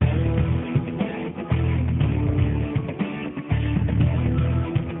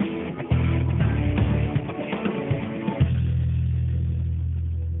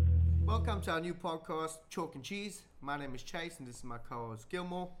Welcome to our new podcast, Chalk and Cheese. My name is Chase and this is my co-host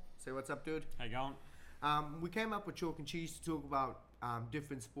Gilmore. Say what's up, dude. How you going? We came up with Chalk and Cheese to talk about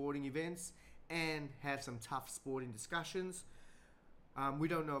different sporting events and have some tough sporting discussions. We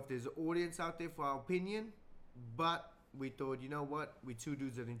don't know if there's an audience out there for our opinion, but we thought, you know what, we're two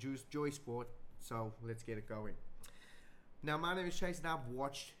dudes that enjoy sport, so let's get it going. Now, my name is Chase and I've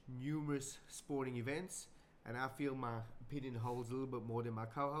watched numerous sporting events and I feel my opinion holds a little bit more than my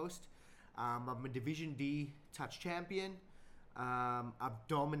co-host. I'm a Division D touch champion. I've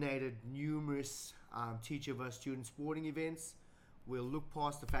dominated numerous teacher versus student sporting events. We'll look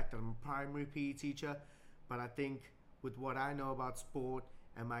past the fact that I'm a primary PE teacher, but I think with what I know about sport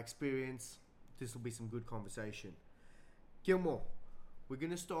and my experience, this will be some good conversation. Gilmore, we're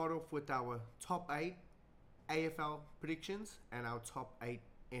going to start off with our top 8 AFL predictions and our top 8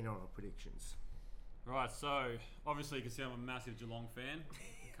 NRL predictions. Right, so obviously you can see I'm a massive Geelong fan.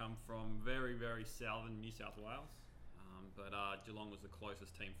 I come from very, very southern New South Wales. But Geelong was the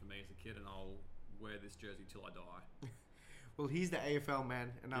closest team for me as a kid, and I'll wear this jersey till I die. Well, he's the AFL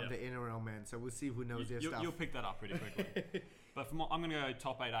man, and I'm the NRL man, so we'll see who knows their stuff. You'll pick that up pretty quickly. But I'm going to go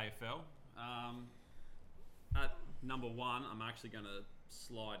top 8 AFL. At number 1, I'm actually going to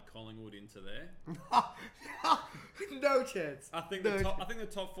slide Collingwood into there. No chance. I think the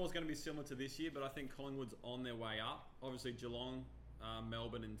top 4 is going to be similar to this year, but I think Collingwood's on their way up. Obviously, Geelong,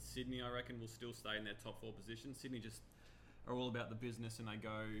 Melbourne, and Sydney, I reckon, will still stay in their top 4 positions. Sydney just are all about the business, and they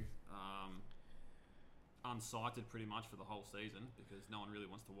go unsighted pretty much for the whole season because no one really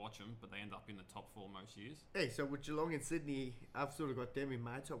wants to watch them, but they end up in the top 4 most years. Hey, so with Geelong and Sydney, I've sort of got them in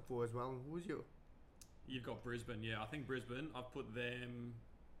my top 4 as well. Who's your? You've got Brisbane, yeah. I think Brisbane, I've put them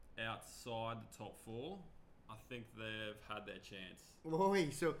outside the top 4. I think they've had their chance. Oh,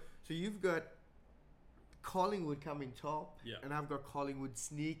 so you've got Collingwood coming top, yeah, and I've got Collingwood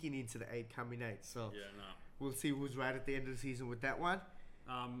sneaking into the 8 coming 8. So yeah, no. We'll see who's right at the end of the season with that one.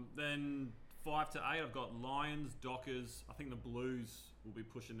 Then 5 to 8, I've got Lions, Dockers. I think the Blues will be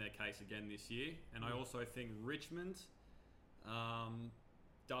pushing their case again this year. And I also think Richmond,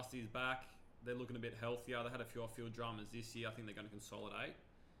 Dusty's back. They're looking a bit healthier. They had a few off-field dramas this year. I think they're going to consolidate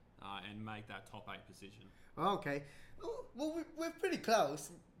and make that top 8 position. Okay. Well, we're pretty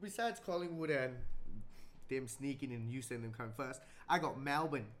close. Besides Collingwood and them sneaking and you saying them coming first, I got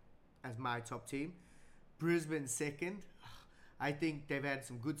Melbourne as my top team. Brisbane second. I think they've had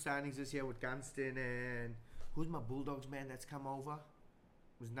some good signings this year with Gunston and who's my Bulldogs man that's come over?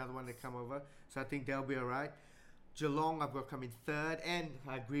 There's another one that come over. So I think they'll be alright. Geelong I've got coming third, and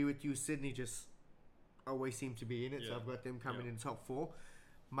I agree with you, Sydney just always seem to be in it, so I've got them coming in the top 4.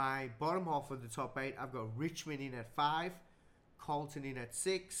 My bottom half of the top 8, I've got Richmond in at 5, Carlton in at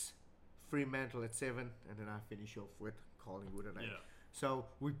 6, Fremantle at 7, and then I finish off with Collingwood at 8. Yeah. So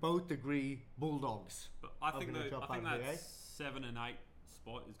we both agree Bulldogs. But I think that 7 and 8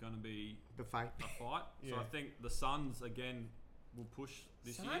 spot is going to be the fight. A fight. So I think the Suns again will push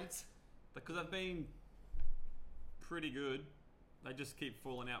this year because they've been pretty good. They just keep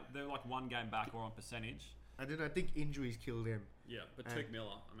falling out. They're like 1 game back or on percentage. I think injuries kill them. Yeah, but Tuke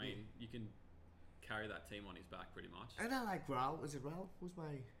Miller, I mean, you can carry that team on his back pretty much. And I like Raul. Is it Raul? Who's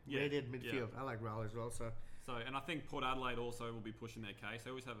my redhead midfield? I like Raul as well. So, and I think Port Adelaide also will be pushing their case. They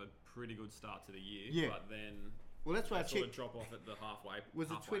always have a pretty good start to the year, but then that's why I sort of drop off at the halfway.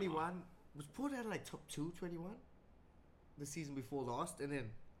 Was it 21? Mark. Was Port Adelaide top 2 21? The season before last, and then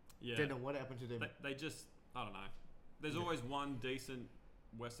don't know what happened to them. They just, I don't know. There's always one decent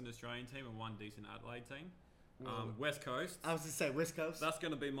Western Australian team and one decent Adelaide team. West Coast. I was going to say West Coast. That's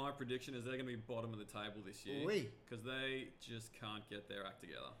going to be my prediction, is they're going to be bottom of the table this year. Because they just can't get their act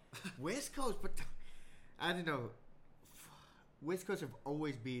together. West Coast, but I don't know. West Coast have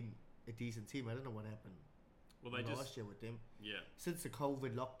always been a decent team. I don't know what happened last year with them. Yeah. Since the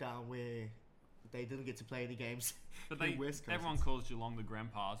COVID lockdown where they didn't get to play any games. But everyone calls Geelong the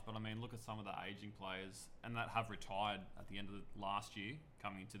grandpas, but I mean, look at some of the aging players and that have retired at the end of the last year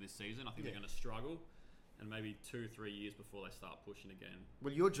coming into this season. I think they're going to struggle, and maybe 2-3 years before they start pushing again.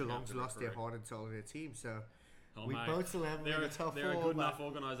 Well, your Geelong's lost their heart and soul of their team, so we both still have them in the top 4. They're a good enough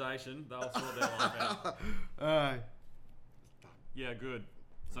organisation. They'll sort their life out. Yeah, good.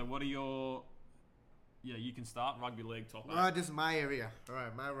 So what are your... Yeah, you can start. Rugby League top 8. Alright, this is my area.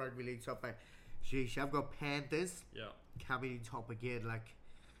 Alright, my Rugby League top 8. Sheesh, I've got Panthers coming in top again. Like,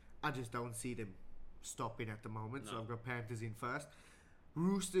 I just don't see them stopping at the moment. So I've got Panthers in first.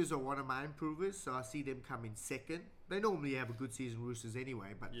 Roosters are one of my improvers, so I see them coming second. They normally have a good season, Roosters, anyway.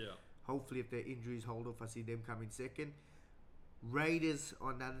 But hopefully if their injuries hold off, I see them coming second. Raiders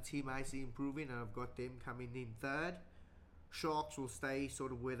are another team I see improving, and I've got them coming in third. Sharks will stay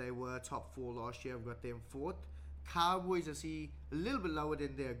sort of where they were, top 4 last year. I've got them 4th. Cowboys, I see a little bit lower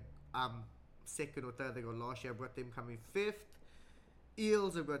than their 2nd or 3rd they got last year. I've got them coming 5th.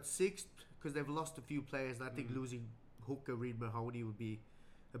 Eels, I've got 6th because they've lost a few players. And I think losing Hooker, Reid Mahoney would be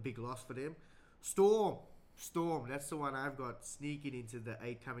a big loss for them. Storm, that's the one I've got sneaking into the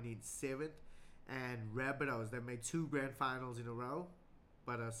 8, coming in 7th. And Rabbitohs, they made 2 grand finals in a row,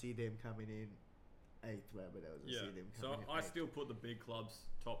 but I see them coming in 8th. Rabbitohs, I see them coming in 8th. I still put the big clubs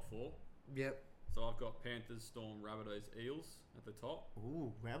top 4. Yep. So I've got Panthers, Storm, Rabbitohs, Eels at the top.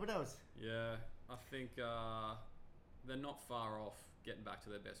 Ooh, Rabbitohs. Yeah, I think they're not far off getting back to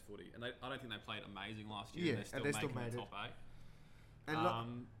their best footy, and I don't think they played amazing last year. Yeah, and they're still making the top 8.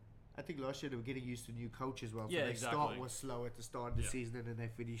 And I think last year they were getting used to new coach as well. So their start was slow at the start of the season, and then they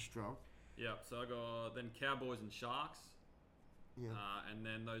finished strong. Yeah, so I got then Cowboys and Sharks. Yeah. And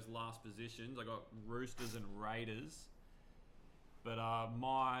then those last positions, I got Roosters and Raiders. But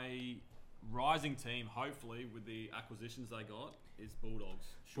my rising team, hopefully, with the acquisitions they got, is Bulldogs.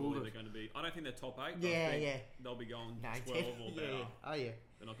 Surely they're going to be... I don't think they're top 8. But I think they'll be going 12 or better. Oh, yeah.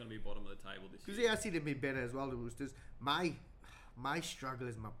 They're not going to be bottom of the table this year. Because, I see them be better as well, the Roosters. My struggle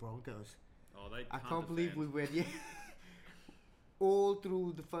is my Broncos. Oh, I can't believe we went... Yeah. All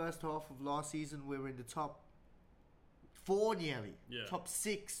through the first half of last season, we were in the top 4 nearly. Yeah. Top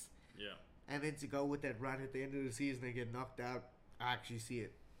 6. Yeah. And then to go with that run at the end of the season and get knocked out, I actually see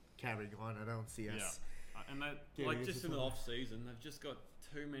it carrying on. I don't see us. Yeah. And that, just in the off season, they've just got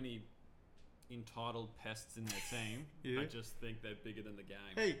too many entitled pests in their team. I just think they're bigger than the game.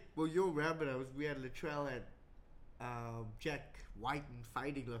 Hey, well, your Rabbitohs, we had Latrell and Jack Whiten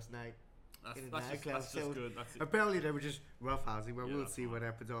fighting last night. That's just good. Apparently they were just roughhousing, but we'll see what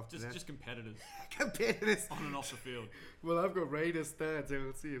happens after that. Just competitors. Competitors. On and off the field. Well, I've got Raiders third, so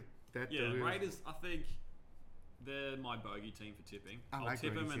we'll see if that delivers. Raiders, I think they're my bogey team for tipping. I'll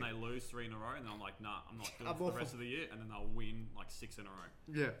tip them and they lose 3 in a row, and then I'm like, nah, I'm not doing it for the rest of the year, and then they'll win like 6 in a row.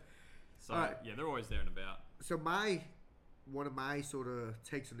 Yeah. So, they're always there and about. So one of my sort of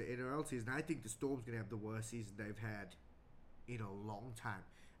takes on the NRL season, I think the Storm's going to have the worst season they've had in a long time.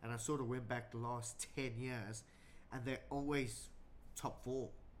 And I sort of went back the last 10 years, and they're always top 4.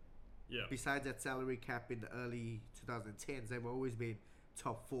 Yeah. Besides that salary cap in the early 2010s, they've always been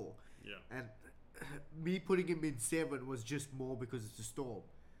top 4. Yeah. And me putting him in 7 was just more because it's a Storm.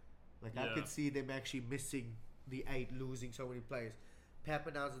 I could see them actually missing the 8, losing so many players.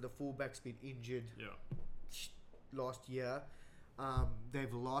 Pappenhausen, the fullback's been injured last year.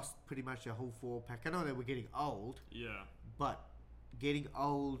 They've lost pretty much their whole 4-pack. I know they were getting old. Yeah. But getting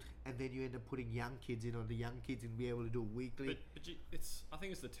old, and then you end up putting young kids in, or the young kids and be able to do it weekly. But I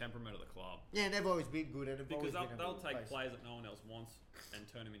think it's the temperament of the club. Yeah, they've always been good, and because they'll take players that no one else wants and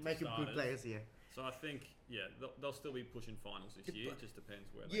turn them into make them good players. Yeah. So I think they'll still be pushing finals this year. It just depends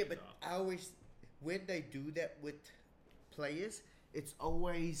where they are. Yeah, but I always, when they do that with players, it's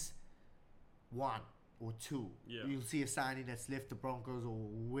always 1 or 2. Yeah. You'll see a signing that's left the Broncos or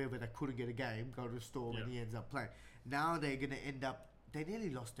whoever that couldn't get a game, go to the Storm, and he ends up playing. Now they're going to end up... They nearly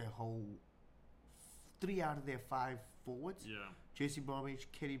lost their whole 3 out of their 5 forwards. Yeah. Jesse Bromwich,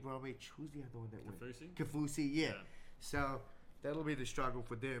 Kenny Bromwich. Who's the other one that went? Kafusi, yeah. So that'll be the struggle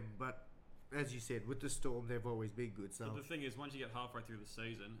for them. But as you said, with the Storm, they've always been good. So but the thing is, once you get halfway through the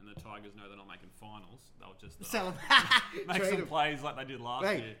season and the Tigers know they're not making finals, they'll just sell them. make some plays like they did last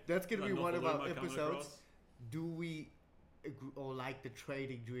year. That's going to be one of our episodes. Do we or like the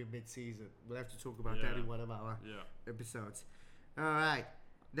trading during mid-season? We'll have to talk about that in one of our episodes. All right.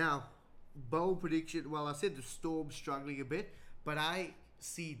 Now, bold prediction. Well, I said the Storm struggling a bit, but I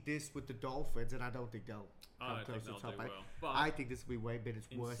see this with the Dolphins, and I don't think they'll come close to top 8. Well. I think this will be way better. It's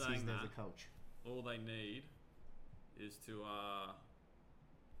worse season as a coach. All they need is to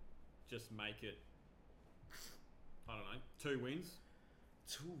just make it, I don't know, 2 wins.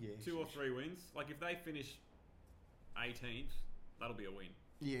 2 or 3 wins. Like, if they finish 18th, that'll be a win.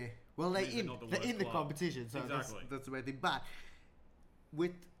 Yeah. Well, they're in the competition, so that's the way thing. But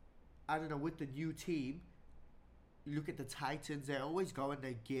with the new team, you look at the Titans, they always go and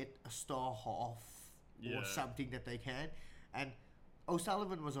they get a star half or something that they can. And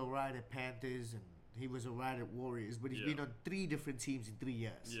O'Sullivan was alright at Panthers and he was alright at Warriors, but he's been on 3 different teams in 3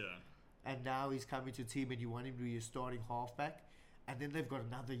 years. Yeah. And now he's coming to a team and you want him to be your starting halfback. And then they've got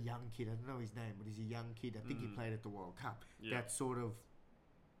another young kid. I don't know his name, but he's a young kid. I think he played at the World Cup. Yeah. That's sort of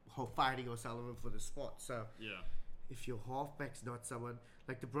fighting O'Sullivan for the spot. So if your halfback's not someone...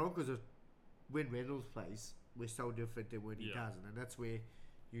 Like the Broncos, when Reynolds plays, we're so different than when he doesn't. And that's where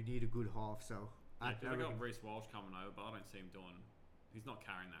you need a good half. So I got Reece Walsh coming over, but I don't see him doing... He's not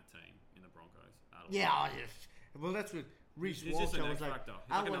carrying that team in the Broncos at all. Yeah, well, that's what... Reece He's Walsh, just an I was X like, factor.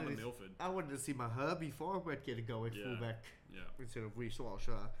 He's I like another wanted, Milford. I wanted to see my Herbie Forward get a go at fullback instead of Reece Walsh.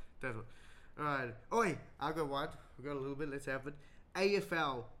 That's what. Alright. Oi, I got one. We got a little bit. Let's have it.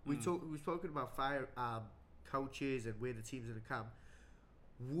 AFL. We've spoken about coaches and where the teams are going to come.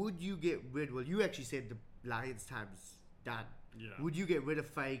 Would you get rid? Well, you actually said the Lions' time's done. Yeah. Would you get rid of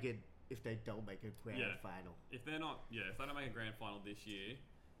Fagan if they don't make a grand final? If they don't make a grand final this year,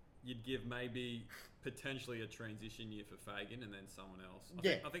 you'd give maybe potentially a transition year for Fagan and then someone else.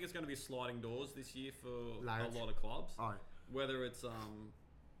 I think it's going to be sliding doors this year for Lions. a lot of clubs. Oh. Whether it's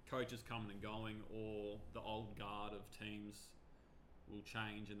coaches coming and going or the old guard of teams will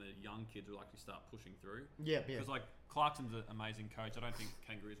change and the young kids will actually start pushing through. Yeah. Because like Clarkson's an amazing coach. I don't think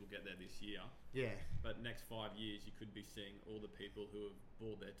Kangaroos will get there this year. Yeah. But next 5 years, you could be seeing all the people who have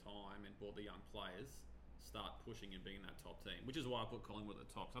bought their time and bought the young players start pushing and being that top team, which is why I put Collingwood at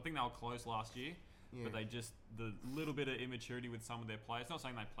the top. So I think they were close last year, but they just, the little bit of immaturity with some of their players, not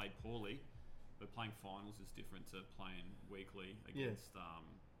saying they played poorly, but playing finals is different to playing weekly against,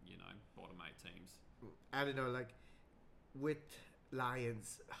 bottom 8 teams. I don't know, like, with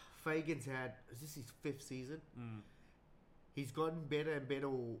Lions, Fagan's had, is this his 5th season? He's gotten better and better.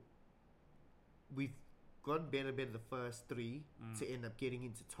 We've gotten better and better the first 3 to end up getting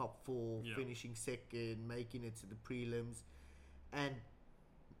into top 4, finishing second, making it to the prelims. And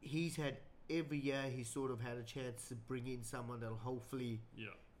he's had, every year he's sort of had a chance to bring in someone that'll hopefully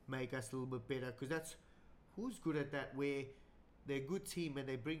make us a little bit better. Because that's, who's good at that, where they're a good team and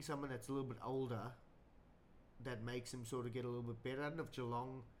they bring someone that's a little bit older that makes him sort of get a little bit better. I don't know if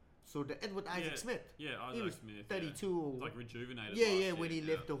Geelong... So with Isaac Smith. Yeah, Isaac he was Smith. 32. Like rejuvenated. Yeah, when he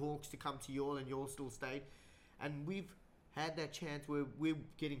left the Hawks to come to Yall and Yall still stayed. And we've had that chance where we're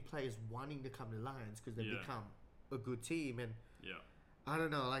getting players wanting to come to Lions because they've become a good team. And I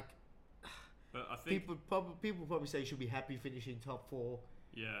don't know, like... But I think... People probably say he should be happy finishing top 4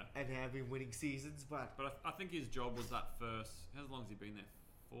 and having winning seasons, but... But I think his job was that first... How long has he been there?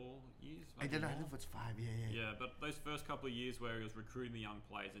 4 years? I don't know if it's 5, Yeah, but those first couple of years where he was recruiting the young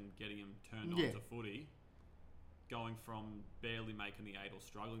players and getting them turned on to footy, going from barely making the 8 or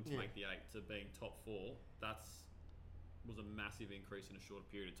struggling to make the 8 to being top 4, was a massive increase in a short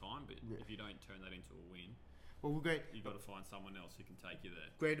period of time. But if you don't turn that into a win, you've got to find someone else who can take you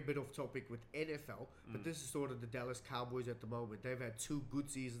there. Great, a bit off topic with NFL, but this is sort of the Dallas Cowboys at the moment. They've had 2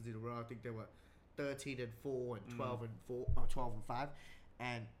 good seasons in a row. I think they were 13-4 and 12-4, or 12-5.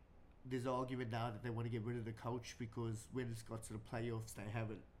 And there's an argument now that they want to get rid of the coach because when it's got to the playoffs, they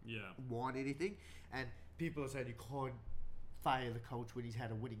haven't won anything. And people are saying you can't fire the coach when he's had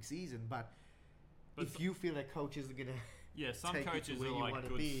a winning season. But if you feel that coach isn't going to some take coaches it to where are you like want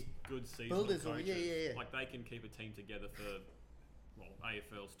to be, good season builders coaches. Yeah. Like they can keep a team together for,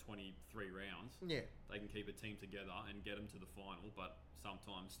 AFL's 23 rounds. Yeah. They can keep a team together and get them to the final. But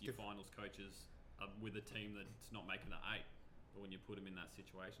sometimes your finals coaches are with a team that's not making the 8. But when you put him in that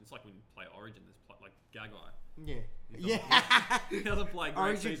situation, it's like when you play Origin. There's like Gagai. He doesn't play great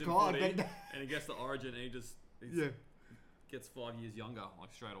Origin season God, footy, and he gets to Origin and he just gets 5 years younger,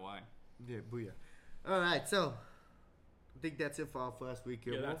 like straight away. Yeah, booyah. All right, so I think that's it for our first week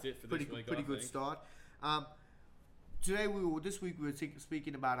here. That's it for this week. Pretty good start. This week we were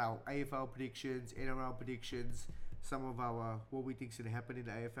speaking about our AFL predictions, NRL predictions, some of our what we think is going to happen in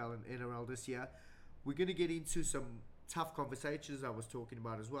the AFL and NRL this year. We're going to get into some tough conversations I was talking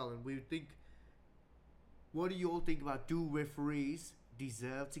about as well, and we think, what do you all think about, do referees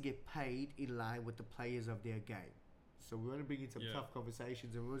deserve to get paid in line with the players of their game? So we want to bring in some tough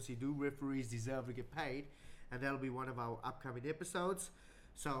conversations, and we want to see, do referees deserve to get paid? And that'll be one of our upcoming episodes.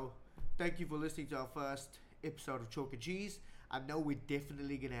 So thank you for listening to our first episode of Chalk and Cheese. I know we're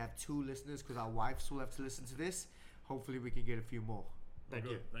definitely going to have 2 listeners because our wives will have to listen to this. Hopefully we can get a few more. Thank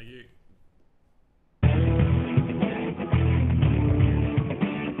you. Thank you.